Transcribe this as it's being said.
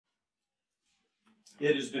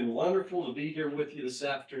It has been wonderful to be here with you this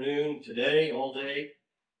afternoon, today, all day.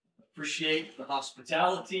 Appreciate the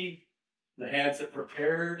hospitality, the hands that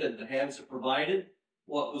prepared and the hands that provided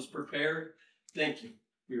what was prepared. Thank you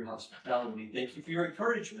for your hospitality. Thank you for your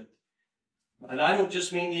encouragement. And I don't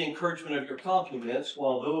just mean the encouragement of your compliments,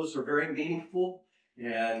 while those are very meaningful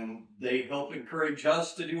and they help encourage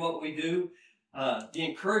us to do what we do. The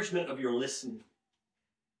encouragement of your listening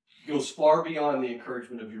goes far beyond the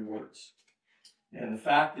encouragement of your words. And the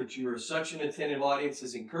fact that you are such an attentive audience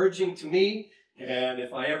is encouraging to me. And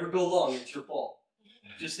if I ever go long, it's your fault.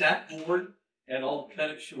 Just act bored, and I'll cut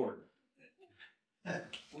it short.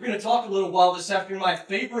 We're going to talk a little while this afternoon. My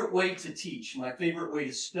favorite way to teach, my favorite way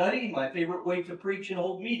to study, my favorite way to preach and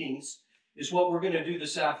hold meetings is what we're going to do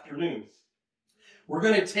this afternoon. We're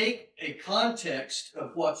going to take a context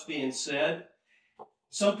of what's being said.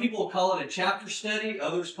 Some people call it a chapter study.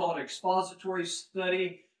 Others call it expository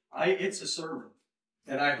study. It's a sermon.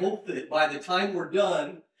 And I hope that by the time we're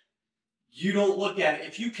done, you don't look at it.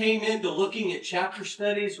 If you came into looking at chapter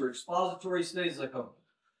studies or expository studies, like, oh,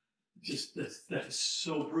 just that is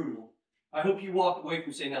so brutal. I hope you walk away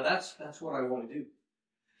from saying, now that's what I want to do.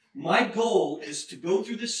 My goal is to go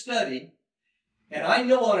through this study, and I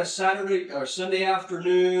know on a Saturday or Sunday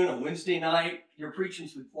afternoon, a Wednesday night, you're preaching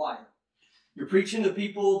to the choir. You're preaching to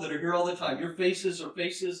people that are here all the time. Your faces are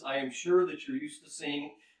faces I am sure that you're used to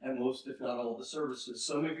seeing at most, if not all, the services.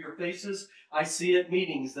 Some of your faces I see at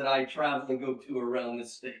meetings that I travel and go to around the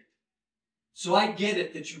state. So I get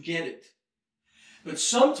it that you get it. But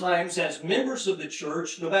sometimes as members of the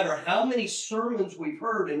church, no matter how many sermons we've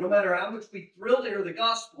heard and no matter how much we thrill to hear the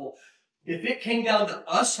gospel, if it came down to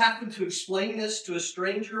us having to explain this to a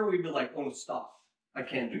stranger, we'd be like, oh, stop. I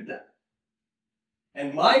can't do that.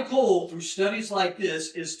 And my goal through studies like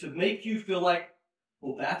this is to make you feel like,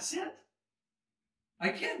 well, that's it. I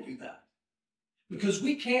can do that. Because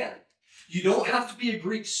we can. You don't have to be a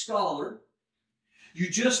Greek scholar. You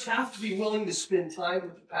just have to be willing to spend time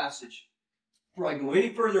with the passage. Before I go any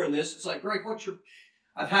further in this, it's like, Greg,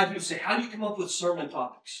 I've had people say, how do you come up with sermon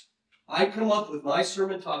topics? I come up with my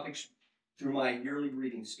sermon topics through my yearly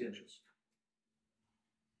reading schedules.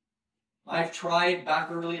 I've tried back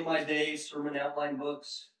early in my days, sermon outline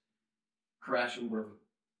books, crash and burn.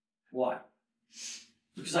 Why?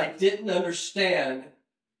 Because I didn't understand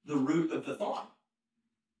the root of the thought.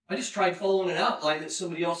 I just tried following an outline that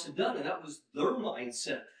somebody else had done, and that was their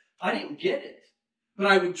mindset. I didn't get it, but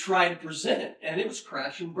I would try to present it, and it was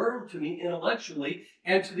crash and burn to me intellectually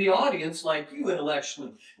and to the audience like you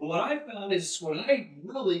intellectually. And what I found is when I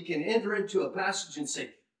really can enter into a passage and say,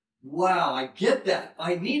 wow, I get that.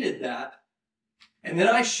 I needed that. And then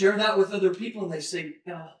I share that with other people, and they say,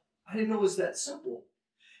 no, I didn't know it was that simple.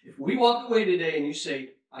 If we walk away today and you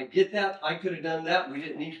say, I get that, I could have done that, we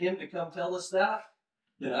didn't need him to come tell us that,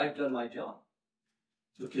 then I've done my job.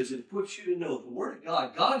 Because it puts you to know the Word of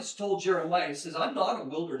God. God has told Jeremiah, he says, I'm not a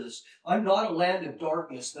wilderness. I'm not a land of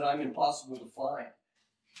darkness that I'm impossible to find.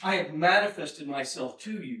 I have manifested myself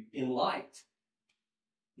to you in light.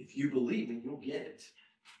 If you believe me, you'll get it.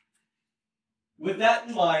 With that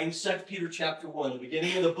in mind, 2 Peter chapter 1, the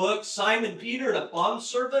beginning of the book, Simon Peter, a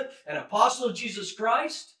bondservant and apostle of Jesus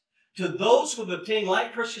Christ, to those who have obtained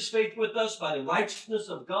like precious faith with us by the righteousness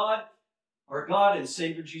of God, our God and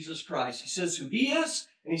Savior Jesus Christ. He says who he is,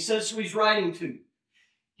 and he says who he's writing to.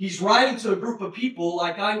 He's writing to a group of people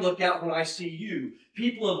like I look at when I see you,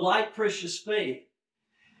 people of like precious faith.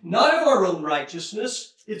 Not of our own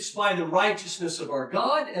righteousness, it's by the righteousness of our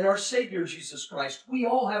God and our Savior Jesus Christ. We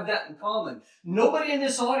all have that in common. Nobody in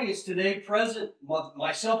this audience today, present,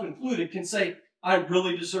 myself included, can say, I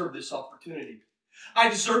really deserve this opportunity. I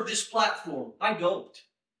deserve this platform. I don't.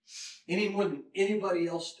 Any more than anybody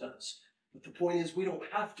else does. But the point is, we don't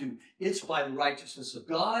have to. It's by the righteousness of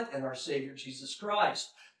God and our Savior Jesus Christ.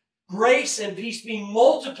 Grace and peace be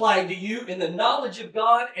multiplied to you in the knowledge of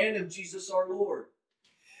God and of Jesus our Lord.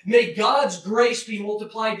 May God's grace be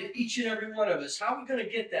multiplied to each and every one of us. How are we going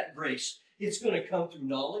to get that grace? It's going to come through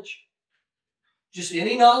knowledge. Just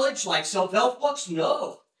any knowledge like self-help books?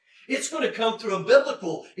 No. It's going to come through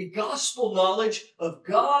a gospel knowledge of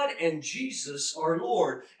God and Jesus our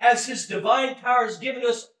Lord, as his divine power has given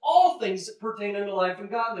us all things that pertain unto life and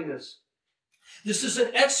godliness. This is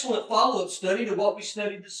an excellent follow-up study to what we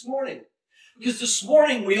studied this morning. Because this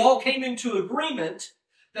morning we all came into agreement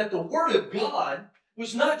that the Word of God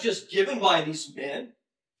was not just given by these men.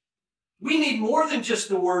 We need more than just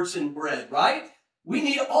the words in bread, right? We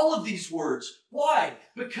need all of these words. Why?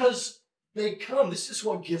 Because they come. This is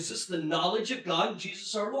what gives us the knowledge of God and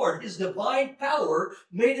Jesus our Lord. His divine power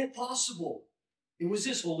made it possible. It was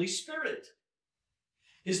his Holy Spirit.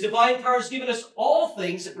 His divine power has given us all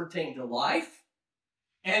things that pertain to life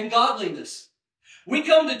and godliness. We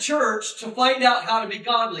come to church to find out how to be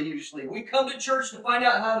godly, usually. We come to church to find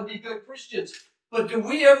out how to be good Christians. But do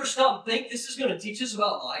we ever stop and think this is going to teach us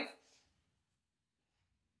about life?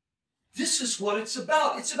 This is what it's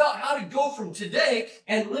about. It's about how to go from today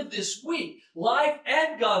and live this week, life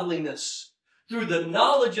and godliness, through the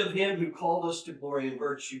knowledge of Him who called us to glory and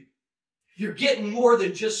virtue. You're getting more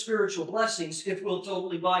than just spiritual blessings if we'll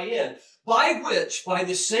totally buy in, by which, by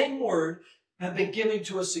the same word, have been given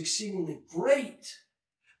to us exceedingly great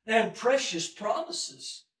and precious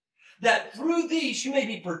promises, that through these you may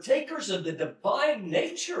be partakers of the divine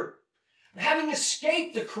nature, having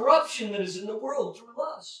escaped the corruption that is in the world through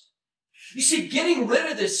lust. You see, getting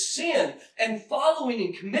rid of this sin and following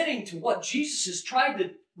and committing to what Jesus has tried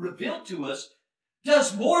to reveal to us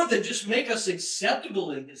does more than just make us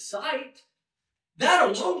acceptable in His sight. That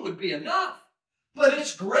alone would be enough. But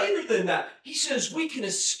it's greater than that. He says we can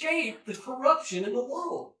escape the corruption in the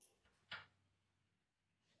world.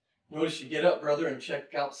 Notice you get up, brother, and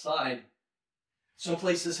check outside. Some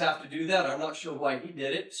places have to do that. I'm not sure why he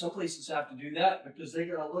did it. Some places have to do that because they're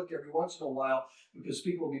going to look every once in a while because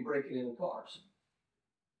people will be breaking into cars.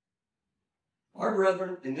 Our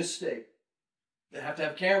brethren in this state, they have to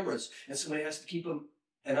have cameras, and somebody has to keep an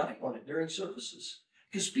eye on it during services.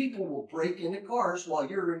 Because people will break into cars while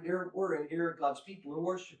you're in here, we're in here, God's people are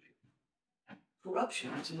worshiping.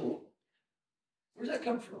 Corruption, it's in the world. Where does that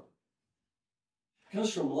come from? It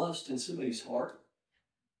comes from lust in somebody's heart.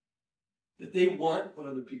 That they want what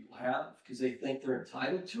other people have because they think they're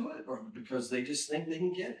entitled to it or because they just think they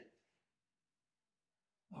can get it.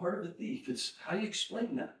 The heart of a thief, it's how do you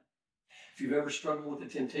explain that? If you've ever struggled with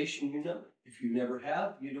a temptation, you know it. If you never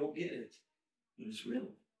have, you don't get it. But it's real.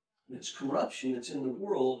 And it's corruption that's in the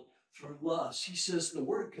world through lust. He says the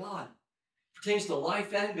Word of God pertains to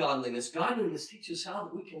life and godliness. Godliness teaches how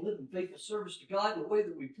that we can live in faithful service to God in a way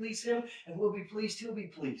that we please Him, and we'll be pleased, He'll be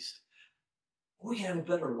pleased. We can have a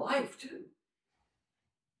better life, too.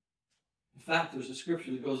 In fact, there's a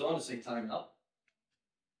scripture that goes on to say time out.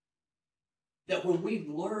 That when we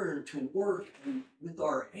learn to work with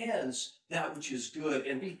our hands that which is good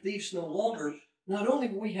and be thieves no longer, not only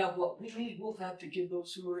will we have what we need, we'll have to give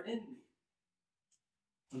those who are in need.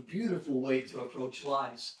 A beautiful way to approach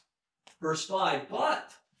lives. Verse 5,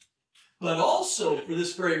 but also for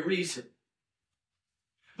this very reason.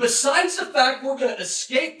 Besides the fact we're going to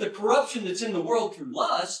escape the corruption that's in the world through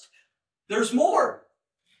lust, there's more.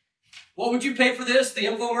 What would you pay for this? The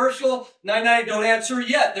infomercial? 99, don't answer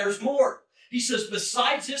yet. There's more. He says,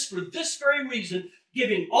 besides this, for this very reason,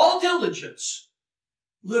 giving all diligence.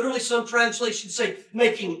 Literally, some translations say,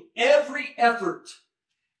 making every effort,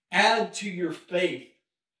 add to your faith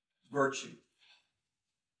virtue.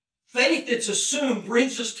 Faith that's assumed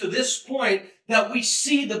brings us to this point that we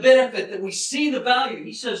see the benefit, that we see the value.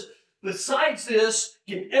 He says, besides this,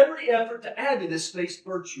 give every effort to add to this faith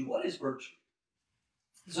virtue. What is virtue?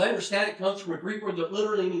 As I understand it, comes from a Greek word that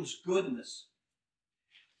literally means goodness.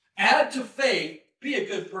 Add to faith, be a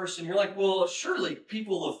good person. You're like, well, surely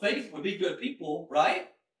people of faith would be good people, right?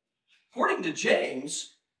 According to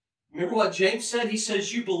James, remember what James said? He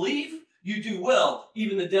says, you believe, you do well.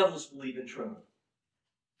 Even the devils believe and tremble.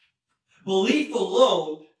 Belief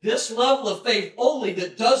alone, this level of faith only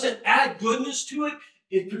that doesn't add goodness to it,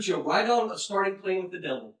 it puts you right on a starting plane with the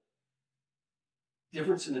devil.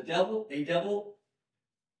 Difference in the devil, a devil,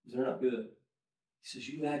 they're not good. He says,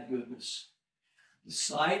 you add goodness.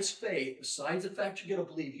 Besides faith, besides the fact you're going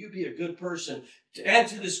to believe, you be a good person. To add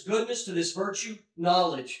to this goodness, to this virtue,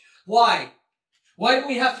 knowledge. Why? Why do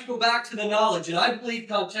we have to go back to the knowledge? And I believe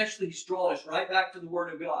contextually he's drawing us right back to the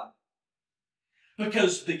Word of God.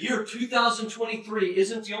 Because the year 2023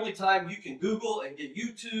 isn't the only time you can Google and get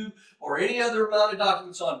YouTube or any other amount of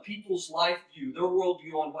documents on people's life view, their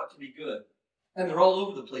worldview on what to be good. And they're all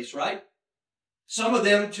over the place, right? Some of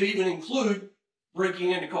them to even include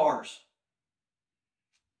breaking into cars.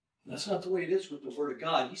 That's not the way it is with the Word of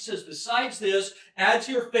God. He says, besides this, add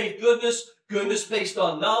to your faith goodness, goodness based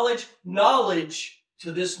on knowledge, knowledge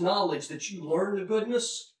to this knowledge that you learn the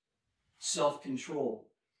goodness, self-control.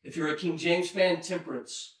 If you're a King James fan,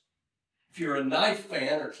 temperance. If you're a knife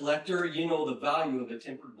fan or collector, you know the value of a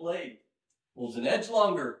tempered blade. Holds an edge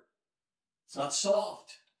longer. It's not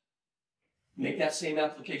soft. Make that same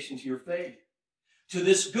application to your faith. To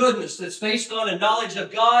this goodness that's based on a knowledge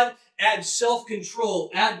of God, add self-control,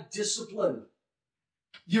 add discipline.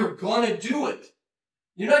 You're going to do it.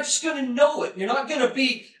 You're not just going to know it. You're not going to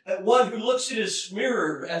be one who looks at his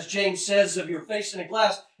mirror, as James says, of your face in a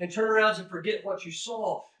glass and turn around and forget what you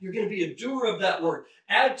saw. You're going to be a doer of that word.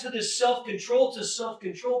 Add to this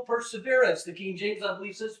self-control, perseverance. The King James, I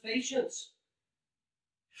believe, says patience.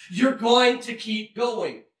 You're going to keep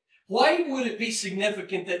going. Why would it be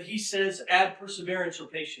significant that he says add perseverance or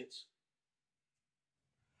patience?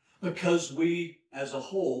 Because we, as a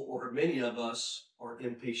whole, or many of us, are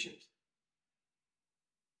impatient.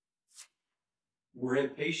 We're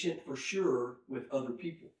impatient for sure with other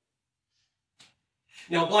people.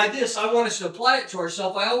 Now, by this, I want us to apply it to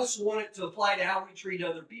ourselves. I also want it to apply to how we treat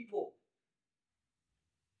other people.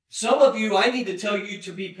 Some of you, I need to tell you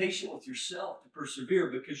to be patient with yourself, to persevere,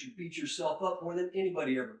 because you beat yourself up more than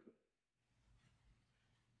anybody ever could.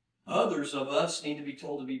 Others of us need to be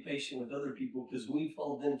told to be patient with other people because we've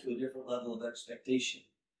held them to a different level of expectation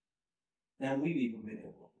than we've even been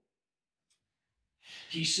able to.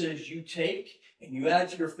 He says you take and you add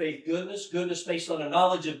to your faith goodness, goodness based on a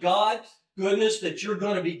knowledge of God, goodness that you're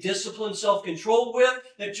going to be disciplined, self-controlled with,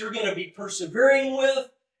 that you're going to be persevering with,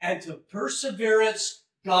 and to perseverance,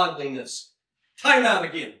 godliness. Time out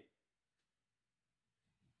again.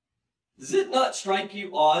 Does it not strike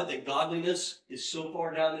you odd that godliness is so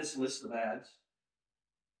far down this list of ads?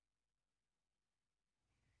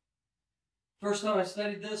 First time I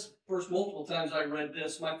studied this, first multiple times I read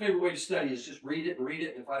this, my favorite way to study is just read it,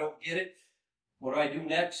 and if I don't get it, what do I do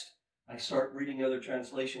next? I start reading other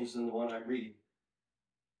translations than the one I'm reading.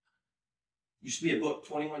 Used to be a book,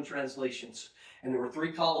 21 translations, and there were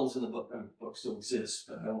 3 columns in the book. The book still exists,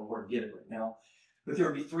 but I don't know where to get it right now. But there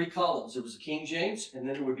would be 3 columns. There was a King James, and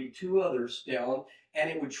then there would be 2 others down,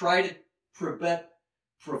 and it would try to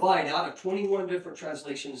provide out of 21 different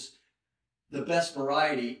translations the best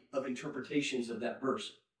variety of interpretations of that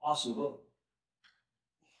verse. Awesome book.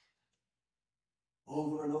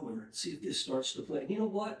 Over and over. See if this starts to play. You know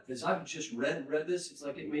what? As I've just read this, it's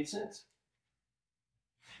like it made sense.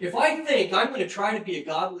 If I think I'm going to try to be a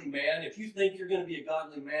godly man, if you think you're going to be a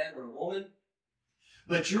godly man or a woman,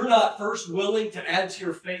 but you're not first willing to add to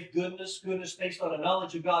your faith goodness based on a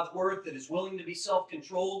knowledge of God's word that is willing to be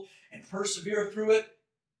self-controlled and persevere through it,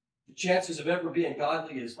 the chances of ever being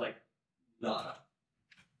godly is like nada.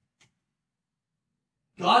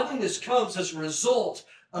 Godliness comes as a result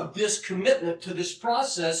of this commitment to this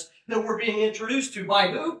process that we're being introduced to by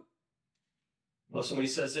who? Well, somebody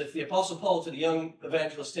says it's the Apostle Paul to the young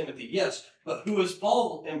evangelist Timothy. Yes, but who is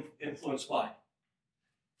Paul influenced by?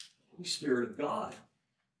 The Holy Spirit of God,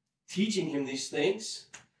 teaching him these things.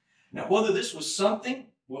 Now, whether this was something,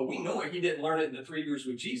 well, we know he didn't learn it in the 3 years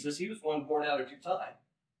with Jesus. He was one born out of due time.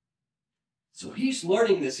 So he's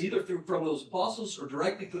learning this either from those apostles or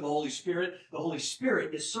directly through the Holy Spirit. The Holy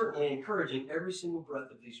Spirit is certainly encouraging every single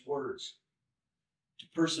breath of these words. To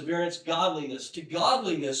perseverance, godliness. To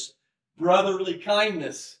godliness, brotherly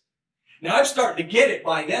kindness. Now, I'm starting to get it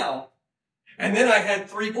by now. And then I had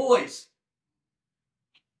 3 boys.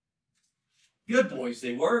 Good boys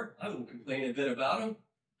they were. I wouldn't complain a bit about them.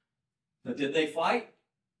 But did they fight?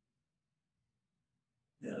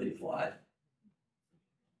 Yeah, they fought.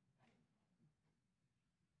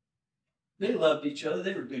 They loved each other.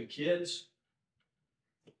 They were good kids.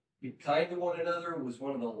 Be kind to one another was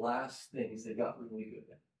one of the last things they got really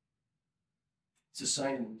good at. It's a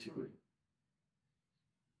sign of maturity.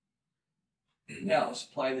 Now, let's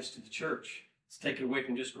apply this to the church. Let's take it away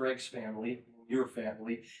from just Greg's family, your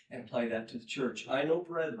family, and apply that to the church. I know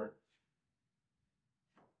brethren,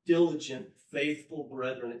 diligent, faithful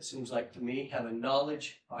brethren, it seems like to me, have a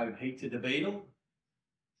knowledge. I would hate to debate them.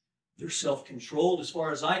 They're self-controlled as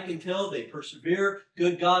far as I can tell. They persevere,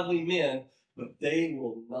 good, godly men, but they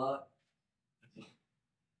will not,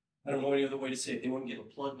 I don't know any other way to say it, they won't get a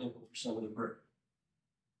plug nickel for some of the brick.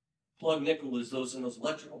 Plug nickel is those in those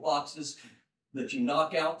electrical boxes that you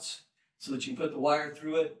knock out so that you can put the wire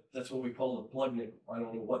through it. That's what we call a plug nickel. I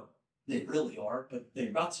don't know what they really are, but they're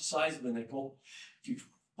about the size of a nickel. If you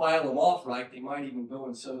file them off right, they might even go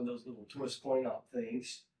in some of those little twist coin-op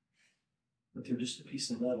things. But they're just a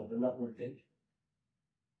piece of metal. They're not worth anything.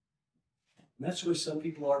 And that's where some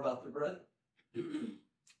people are about their brethren.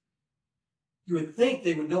 You would think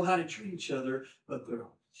they would know how to treat each other, but they're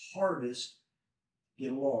hardest to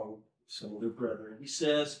get along with some of their brethren. He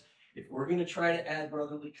says, if we're going to try to add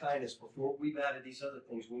brotherly kindness before we've added these other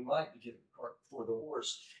things, we might be getting the cart before the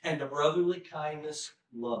horse. And to brotherly kindness,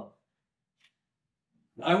 love.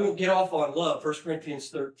 Now, I won't get off on love, 1 Corinthians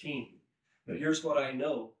 13. But here's what I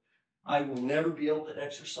know. I will never be able to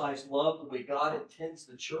exercise love the way God intends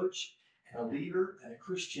the church and a leader and a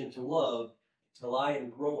Christian to love till I am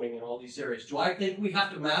growing in all these areas. Do I think we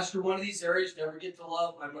have to master one of these areas to ever get to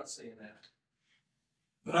love? I'm not saying that.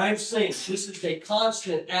 But I'm saying this is a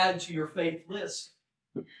constant add to your faith list.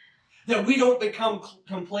 That we don't become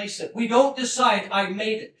complacent. We don't decide, I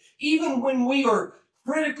made it. Even when we are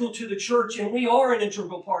critical to the church and we are an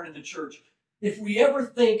integral part of the church, if we ever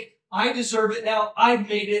think, I deserve it now, I've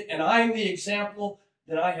made it, and I'm the example,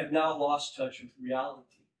 then I have now lost touch with reality.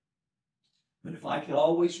 But if I can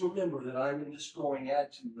always remember that I'm in this growing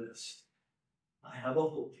add to list, I have a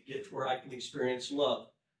hope to get to where I can experience love.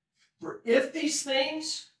 For if these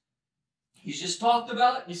things he's just talked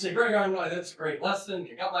about, you say, Greg, that's a great lesson.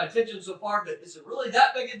 You got my attention so far, but is it really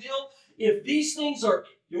that big a deal? If these things are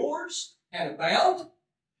yours and abound,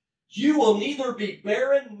 you will neither be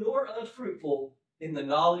barren nor unfruitful in the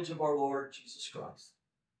knowledge of our Lord Jesus Christ.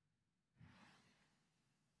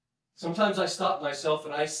 Sometimes I stop myself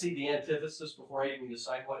and I see the antithesis before I even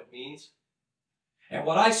decide what it means. And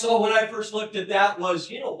what I saw when I first looked at that was,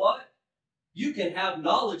 you know what? You can have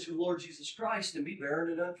knowledge of the Lord Jesus Christ and be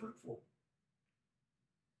barren and unfruitful.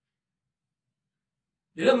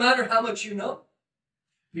 It doesn't matter how much you know.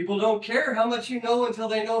 People don't care how much you know until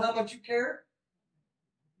they know how much you care.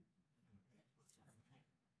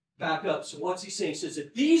 Back up. So what's he saying? He says,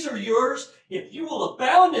 if these are yours, if you will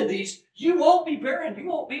abound in these, you won't be barren. You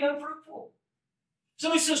won't be unfruitful.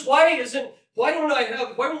 So he says, why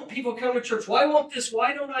won't people come to church? Why won't this?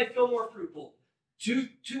 Why don't I feel more fruitful? Two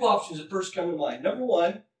options that first come to mind. Number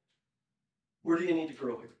one, where do you need to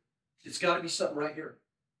grow here? It's got to be something right here.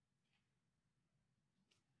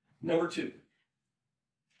 Number two,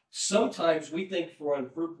 sometimes we think we're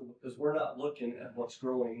unfruitful because we're not looking at what's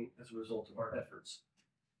growing as a result of our efforts.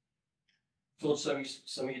 I told some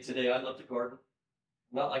of you today, I love to garden.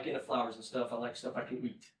 I'm not like into flowers and stuff. I like stuff I can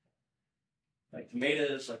eat. Like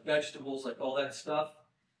tomatoes, like vegetables, like all that stuff.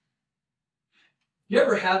 You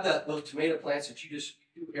ever have those tomato plants that you just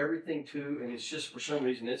do everything to, and it's just for some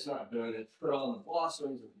reason it's not doing it? Put on the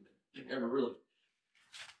blossoms, and it never really.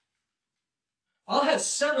 I'll have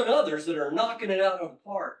 7 others that are knocking it out of the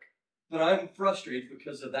park, but I'm frustrated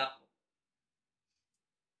because of that one.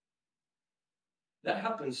 That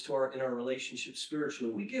happens in our relationship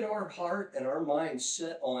spiritually. We get our heart and our mind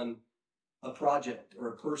set on a project or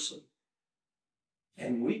a person,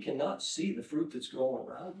 and we cannot see the fruit that's growing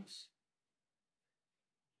around us.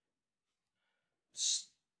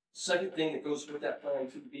 Second thing that goes with that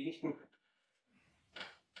plan could be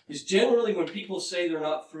is generally when people say they're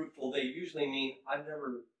not fruitful, they usually mean, I've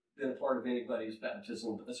never been a part of anybody's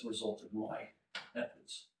baptism as a result of my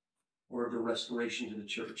efforts or the restoration to the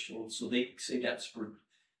church. And so they say that's fruit.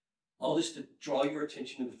 All this to draw your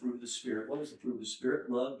attention to the fruit of the Spirit. What is the fruit of the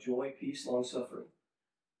Spirit? Love, joy, peace, long-suffering.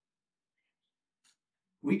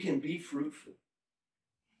 We can be fruitful.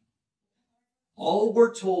 All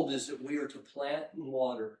we're told is that we are to plant and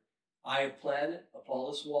water. I have planted,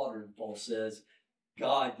 Apollos watered, Paul says.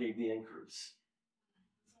 God gave the increase.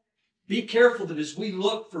 Be careful that as we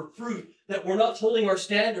look for fruit, that we're not holding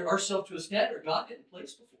ourselves to a standard God didn't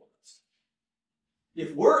place before us.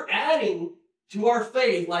 If we're adding to our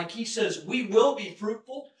faith, like he says, we will be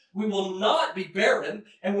fruitful, we will not be barren,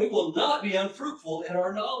 and we will not be unfruitful in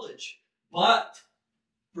our knowledge. But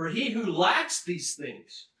for he who lacks these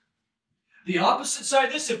things, the opposite side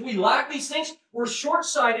of this, if we lack these things, we're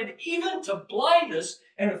short-sighted even to blindness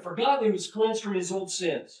and have forgotten he was cleansed from his old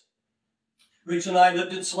sins. Rachel and I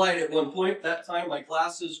lived in Salida at one point. At that time, my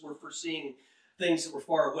glasses were for seeing things that were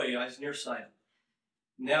far away. I was nearsighted.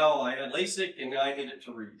 Now I had LASIK and I needed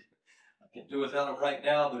to read. I can do without them right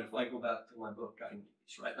now, but if I go back to my book, I can get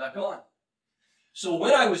these right back on. So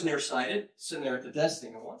when I was nearsighted, sitting there at the desk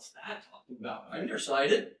thinking, what's that talking about? I'm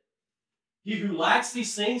nearsighted. He who lacks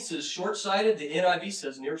these things is short-sighted. The NIV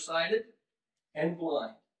says nearsighted and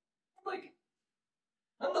blind. I'm like,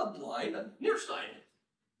 I'm not blind, I'm nearsighted.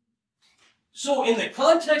 So in the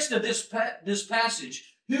context of this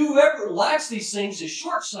passage, whoever lacks these things is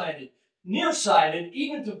short-sighted, nearsighted,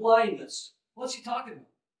 even to blindness. What's he talking about?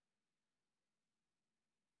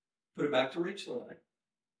 Put it back to Rachel and I.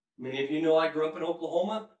 Many of you know I grew up in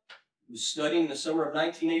Oklahoma. Was studying the summer of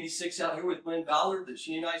 1986 out here with Glenn Ballard that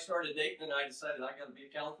she and I started dating, and I decided I got to be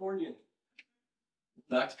a Californian.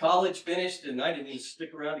 Back to college, finished, and I didn't even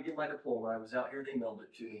stick around to get my diploma. I was out here, they mailed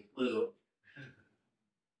it to me, literally.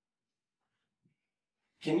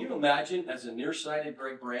 Can you imagine, as a nearsighted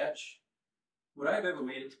Greg Branch, would I have ever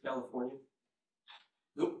made it to California?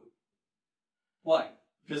 Nope. Why?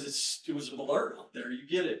 Because it was a blur out there. You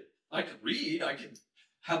get it. I could read. I could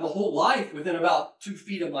have a whole life within about 2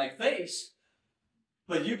 feet of my face.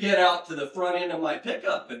 But you get out to the front end of my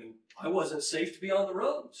pickup, and I wasn't safe to be on the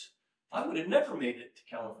roads. I would have never made it to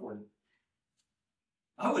California.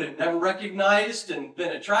 I would have never recognized and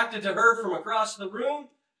been attracted to her from across the room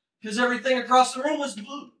because everything across the room was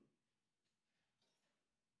blue.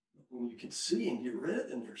 When you can see and get red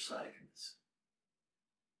in their cycles,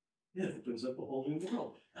 it opens up a whole new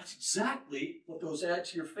world. That's exactly what those add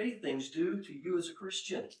to your faith things do to you as a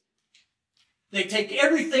Christian. They take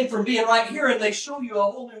everything from being right here and they show you a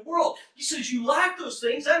whole new world. He says you lack those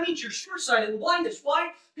things. That means you're short-sighted and blindness.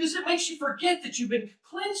 Why? Because it makes you forget that you've been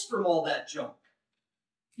cleansed from all that junk.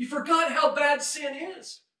 You forgot how bad sin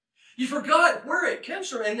is. You forgot where it comes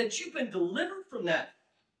from and that you've been delivered from that.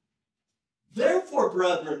 Therefore,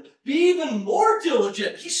 brethren, be even more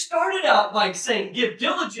diligent. He started out by saying, give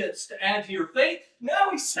diligence to add to your faith. Now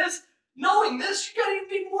he says, knowing this, you got to even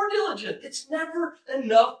be more diligent. It's never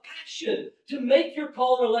enough passion to make your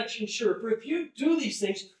call and election sure. For if you do these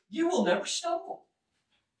things, you will never stumble.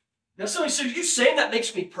 Now somebody says, are you saying that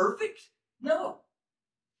makes me perfect? No.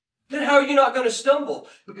 Then how are you not going to stumble?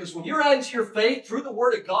 Because when you're adding to your faith through the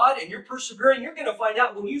Word of God and you're persevering, you're going to find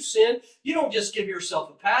out when you sin, you don't just give yourself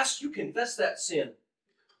a pass, you confess that sin.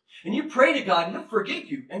 And you pray to God and He'll forgive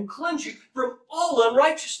you and cleanse you from all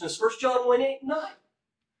unrighteousness. 1 John 1, 8, 9.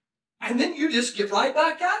 And then you just get right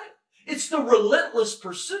back at it. It's the relentless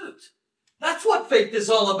pursuit. That's what faith is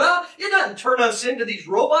all about. It doesn't turn us into these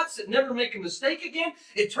robots that never make a mistake again.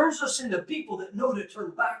 It turns us into people that know to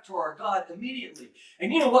turn back to our God immediately.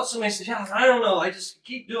 And you know what? Somebody says, yeah, I don't know. I just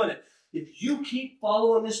keep doing it. If you keep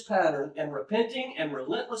following this pattern and repenting and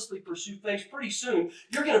relentlessly pursue faith, pretty soon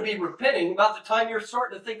you're going to be repenting about the time you're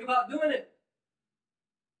starting to think about doing it.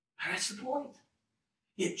 That's the point.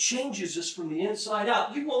 It changes us from the inside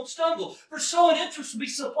out. You won't stumble. For soul and interest will be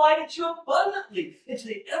supplied into you abundantly into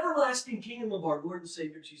the everlasting kingdom of our Lord and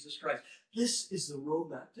Savior Jesus Christ. This is the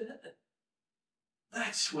roadmap to heaven.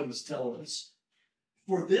 That's what He's telling us.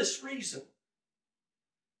 For this reason,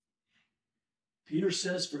 Peter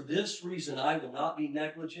says, for this reason, I will not be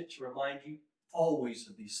negligent to remind you always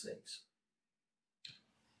of these things.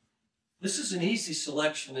 This is an easy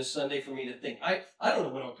selection this Sunday for me to think. I don't know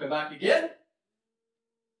when I'll come back again.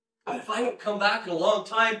 But if I don't come back in a long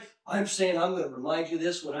time, I'm saying I'm going to remind you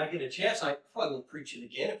this when I get a chance. I probably won't preach it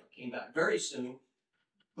again if I came back very soon.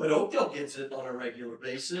 But Oakdale gets it on a regular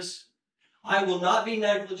basis. I will not be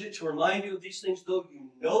negligent to remind you of these things, though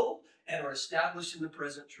you know and are established in the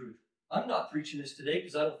present truth. I'm not preaching this today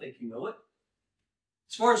because I don't think you know it.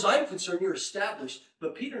 As far as I'm concerned, you're established.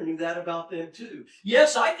 But Peter knew that about them too.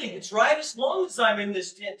 Yes, I think it's right as long as I'm in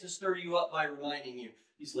this tent to stir you up by reminding you.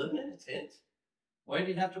 He's living in a tent. Why did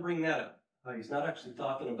he have to bring that up? He's not actually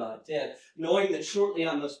talking about a tent. Knowing that shortly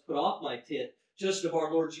I must put off my tent, just as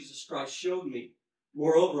our Lord Jesus Christ showed me.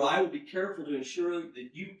 Moreover, I will be careful to ensure that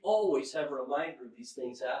you always have a reminder of these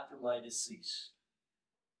things after my decease.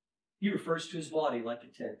 He refers to his body like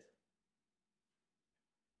a tent.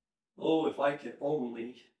 Oh, if I could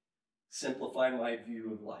only simplify my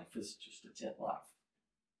view of life as just a tent life.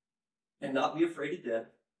 And not be afraid of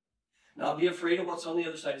death. Not be afraid of what's on the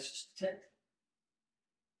other side. It's just a tent.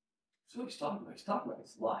 That's what he's talking about. He's talking about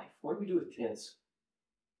his life. What do we do with tents?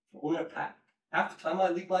 Own a pack. Half the time I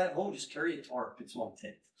leave mine at home, just carry a tarp. It's my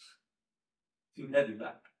tent. Too heavy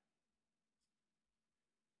back.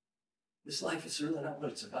 This life is certainly not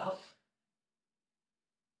what it's about.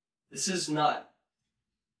 This is not,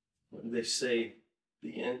 what do they say,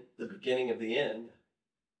 the end, the beginning of the end.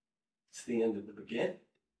 It's the end of the beginning.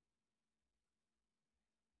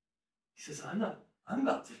 He says, I'm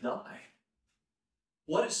about to die.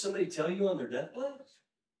 What does somebody tell you on their deathbed?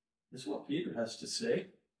 This is what Peter has to say.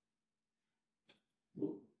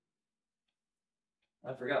 Ooh.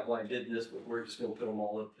 I forgot why I did this, but we're just going to put them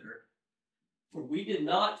all up there. For we did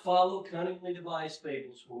not follow cunningly devised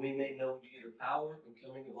fables when we made known to you the power and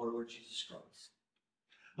coming of our Lord Jesus Christ,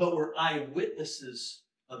 but were eyewitnesses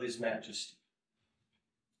of his majesty.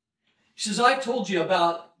 He says, I told you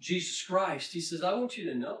about Jesus Christ. He says, I want you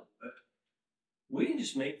to know that we didn't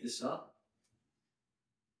just make this up.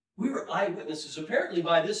 We were eyewitnesses. Apparently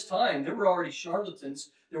by this time, there were already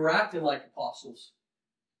charlatans that were acting like apostles.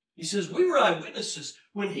 He says, we were eyewitnesses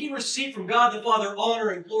when he received from God the Father honor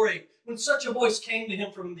and glory, when such a voice came to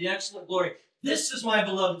him from the excellent glory. This is my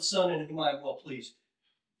beloved Son in whom I am well pleased.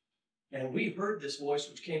 And we heard this voice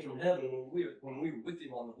which came from heaven when we were with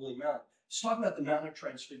him on the holy mountain. He's talking about the Mount of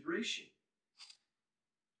Transfiguration.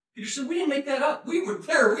 Peter said, we didn't make that up. We were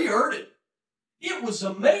there. We heard it. It was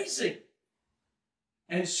amazing.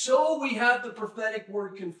 And so we have the prophetic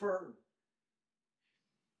word confirmed.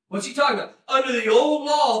 What's he talking about? Under the old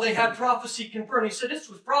law, they had prophecy confirmed. He said this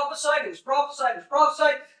was prophesied, it was prophesied, it was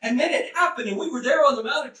prophesied, and then it happened, and we were there on the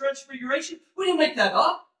Mount of Transfiguration. We didn't make that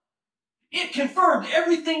up. It confirmed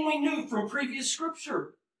everything we knew from previous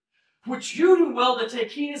scripture, which you do well to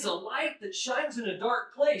take heed as a light that shines in a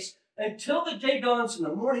dark place until the day dawns and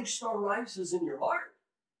the morning star rises in your heart.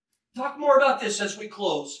 Talk more about this as we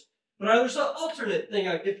close. But there's an alternate thing.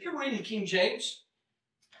 If you're reading King James,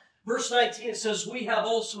 verse 19, it says, we have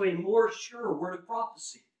also a more sure word of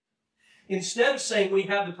prophecy. Instead of saying we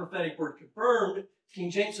have the prophetic word confirmed, King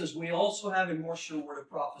James says we also have a more sure word of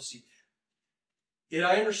prophecy.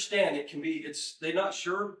 I understand it can be, they're not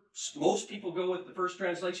sure. Most people go with the first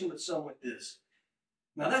translation, but some with this.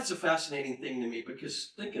 Now that's a fascinating thing to me,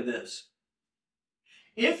 because think of this.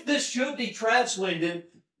 If this should be translated,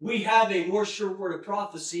 we have a more sure word of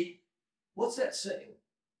prophecy, what's that saying?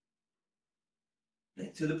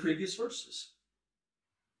 Think to the previous verses.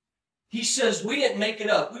 He says we didn't make it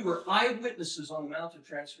up. We were eyewitnesses on the Mount of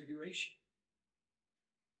Transfiguration.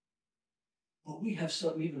 But we have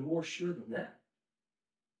something even more sure than that.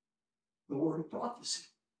 The word of prophecy.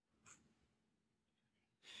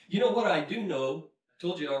 You know what I do know? I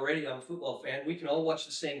told you already, I'm a football fan. We can all watch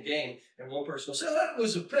the same game, and one person will say, oh, that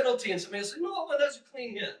was a penalty, and somebody will say, no, well, that's a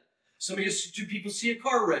clean hit. Two people see a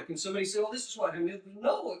car wreck, and somebody say, well, this is what I mean.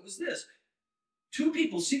 No, it was this. Two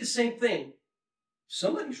people see the same thing.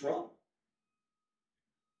 Somebody's wrong.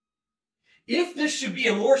 If this should be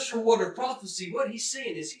a more sure word of prophecy, what he's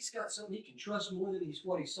saying is he's got something he can trust more than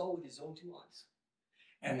what he saw with his own two eyes.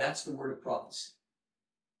 And that's the word of prophecy.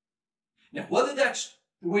 Now, whether that's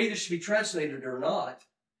the way this should be translated or not,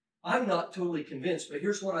 I'm not totally convinced. But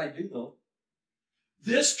here's what I do know.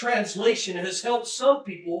 This translation has helped some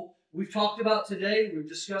people. We've talked about today, we've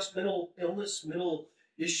discussed mental illness, mental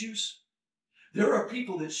issues. There are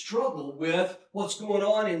people that struggle with what's going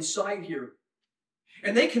on inside here.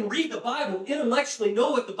 And they can read the Bible, intellectually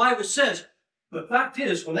know what the Bible says. But the fact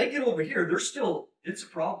is, when they get over here, it's a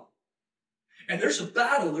problem. And there's a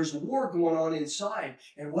battle, there's a war going on inside.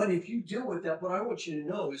 And if you deal with that, what I want you to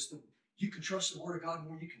know is that you can trust the Word of God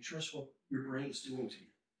more than you can trust what your brain is doing to you.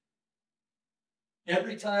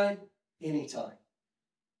 Every time, anytime.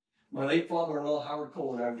 My late father-in-law, Howard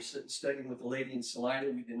Cole, and I were sitting studying with a lady in Salina.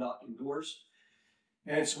 We did knocking doors.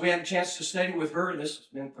 And so we had a chance to study with her, and this has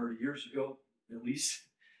been 30 years ago, at least.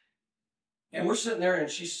 And we're sitting there, and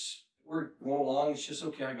we're going along, and she says,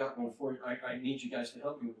 okay, I got one for you. I need you guys to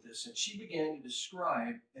help me with this. And she began to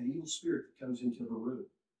describe an evil spirit that comes into her room.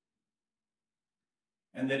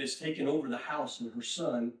 And that has taken over the house and her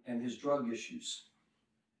son and his drug issues.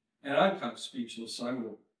 And I'm kind of speechless, so I'm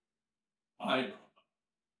going, I know.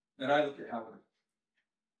 And I look at Howard.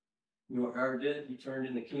 You know what Howard did? He turned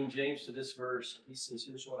in the King James to this verse. He says,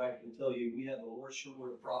 here's what I can tell you. We have a more sure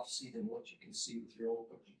word of prophecy than what you can see with your own,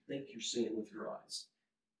 what you think you're seeing with your eyes.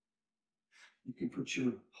 You can put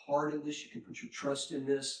your heart in this. You can put your trust in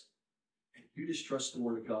this. And you just trust the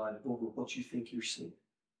Word of God over what you think you're seeing.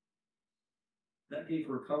 That gave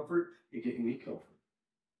her comfort. It gave me comfort.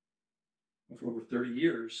 And for over 30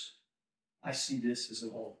 years, I see this as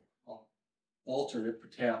an alternate,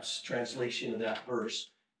 perhaps, translation of that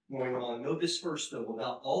verse going on. Know this verse, though,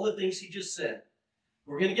 about all the things he just said.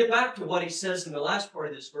 We're going to get back to what he says in the last part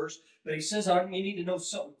of this verse, but he says, you need to know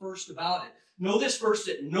something first about it. Know this verse,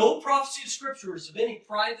 that no prophecy of Scripture is of any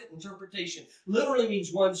private interpretation. Literally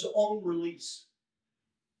means one's own release.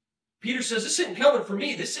 Peter says, this isn't coming from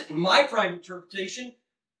me. This isn't my private interpretation.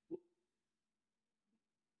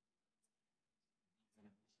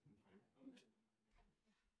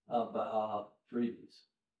 Previous.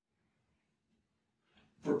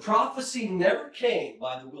 For prophecy never came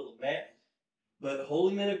by the will of man, but the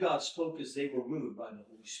holy men of God spoke as they were moved by the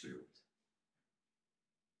Holy Spirit.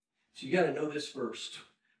 So you got to know this first.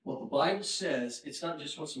 What the Bible says, it's not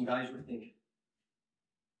just what some guys were thinking.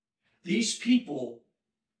 These people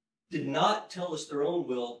did not tell us their own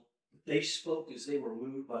will, but they spoke as they were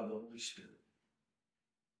moved by the Holy Spirit.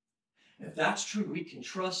 If that's true, we can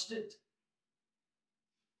trust it.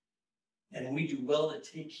 And we do well to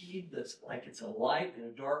take heed. That's like it's a light in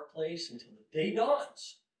a dark place until the day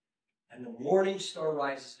dawns and the morning star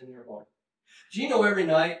rises in your heart. Do you know every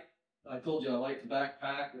night, I told you I like to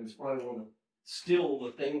backpack, and it's probably one of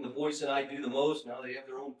the boys and I do the most. Now they have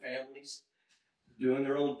their own families, doing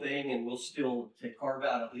their own thing, and we'll still carve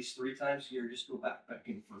out at least 3 times a year, just go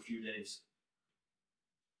backpacking for a few days.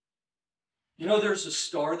 You know, there's a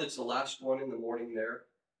star that's the last one in the morning there.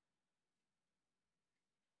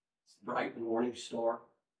 It's the bright morning star.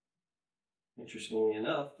 Interestingly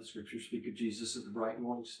enough, the scriptures speak of Jesus as the bright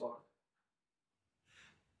morning star.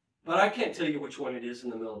 But I can't tell you which one it is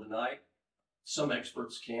in the middle of the night. Some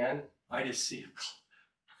experts can. I just see a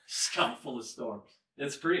sky full of stars.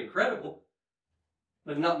 It's pretty incredible.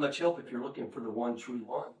 But not much help if you're looking for the one true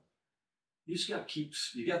one. You just got to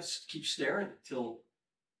keep staring until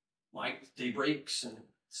day breaks and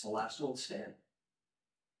it's the last one standing.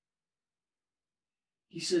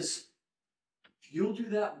 He says, you'll do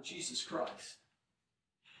that with Jesus Christ.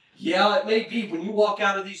 Yeah, it may be when you walk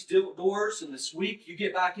out of these doors and this week you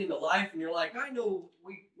get back into life and you're like, I know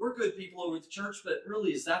we're good people over at the church, but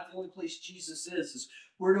really, is that the only place Jesus is?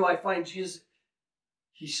 Where do I find Jesus?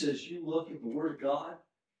 He says, you look at the Word of God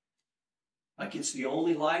like it's the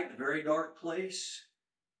only light in a very dark place,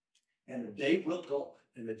 and the day will dawn,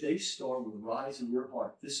 and the day star will rise in your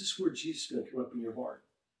heart. This is where Jesus is going to come up in your heart.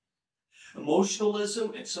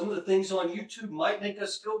 Emotionalism and some of the things on YouTube might make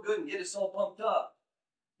us feel good and get us all pumped up,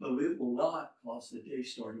 but it will not cause the day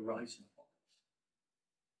star to rise in our hearts.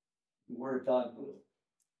 The Word of God will.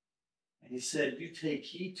 And he said, you take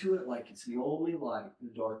heed to it like it's the only light in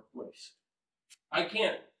the dark place. I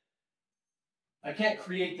can't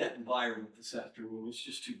create that environment this afternoon. It's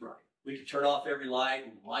just too bright. We could turn off every light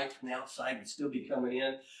and light from the outside would still be coming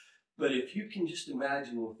in. But if you can just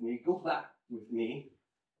imagine with me, go back with me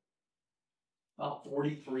about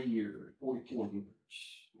 44 years, maybe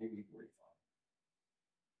 45.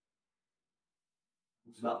 I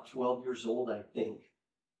was about 12 years old, I think.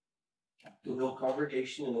 Capitol Hill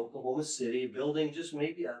congregation in Oklahoma City, a building just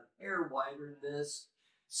maybe a hair wider than this,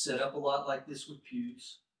 set up a lot like this with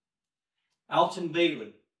pews. Alton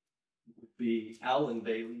Bailey would be Alan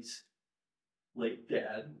Bailey's late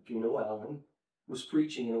dad, if you know Alan, was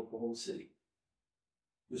preaching in Oklahoma City.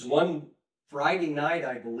 It was one Friday night,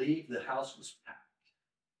 I believe, the house was packed.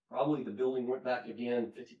 Probably the building went back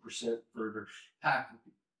again 50% further, packed.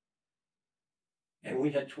 And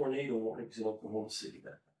we had tornado warnings in Oklahoma City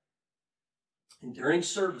that night. And during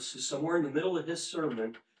services, somewhere in the middle of his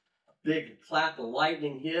sermon, a big clap of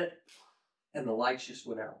lightning hit, and the lights just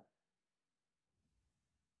went out.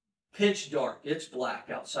 Pitch dark. It's black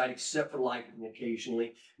outside except for lightning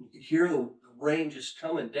occasionally. You could hear the rain just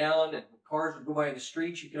coming down, and cars would go by in the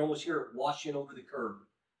streets. You could almost hear it washing over the curb.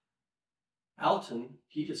 Alton,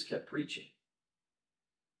 he just kept preaching.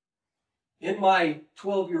 In my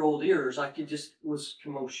 12-year-old ears, was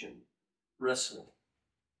commotion, wrestling.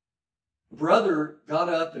 Brother got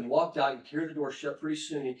up and walked out. You could hear the door shut pretty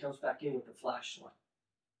soon. He comes back in with a flashlight.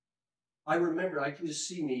 I remember, I can just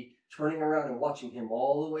see me turning around and watching him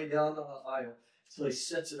all the way down the aisle until he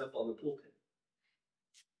sets it up on the pulpit.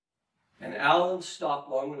 And Alan stopped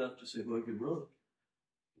long enough to say, well, good brother.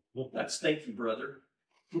 That's thank you, brother.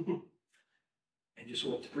 And just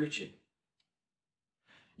went to preaching.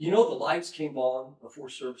 You know, the lights came on before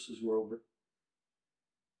services were over.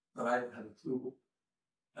 But I didn't have a clue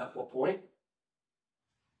at what point.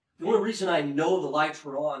 The only reason I know the lights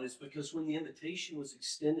were on is because when the invitation was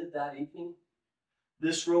extended that evening,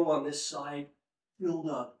 this row on this side filled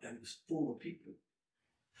up and it was full of people.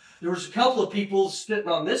 There was a couple of people sitting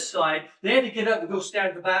on this side. They had to get up and go stand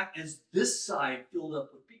at the back as this side filled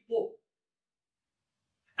up with people.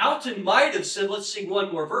 Alton might have said, let's sing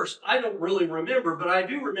one more verse. I don't really remember, but I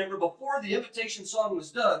do remember before the invitation song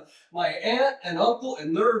was done, my aunt and uncle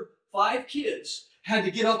and their 5 kids had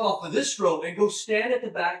to get up off of this row and go stand at the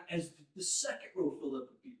back as the second row filled up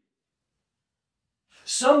with people.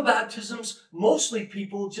 Some baptisms, mostly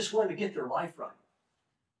people just wanted to get their life right.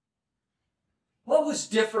 What was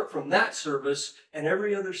different from that service and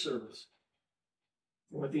every other service?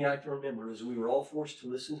 The only thing I can remember is we were all forced to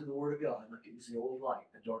listen to the Word of God like it was the only light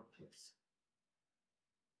in a dark place.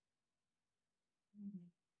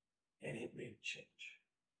 And it made a change.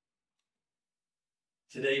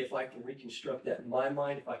 Today, if I can reconstruct that in my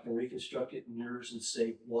mind, if I can reconstruct it in yours and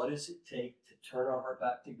say, what does it take to turn our heart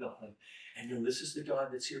back to God? And you know, this is the God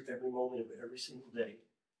that's here every moment of every single day.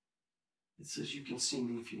 It says, you can see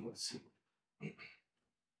me if you want to see me.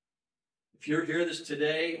 If you're here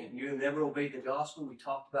today and you have never obeyed the gospel, we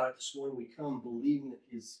talked about it this morning, we come believing that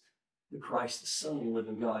He is the Christ, the Son of the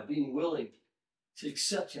living God, being willing to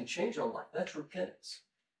accept Him, change our life. That's repentance.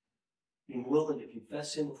 Being willing to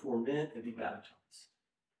confess Him before men and be baptized.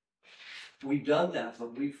 We've done that,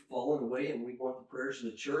 but we've fallen away and we want the prayers of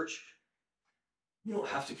the church. You don't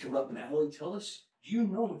have to come up now and tell us. You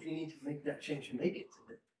know if you need to make that change and make it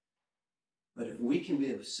today. But if we can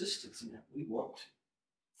be of assistance in that, we want to.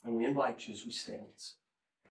 And we invite you as we stand.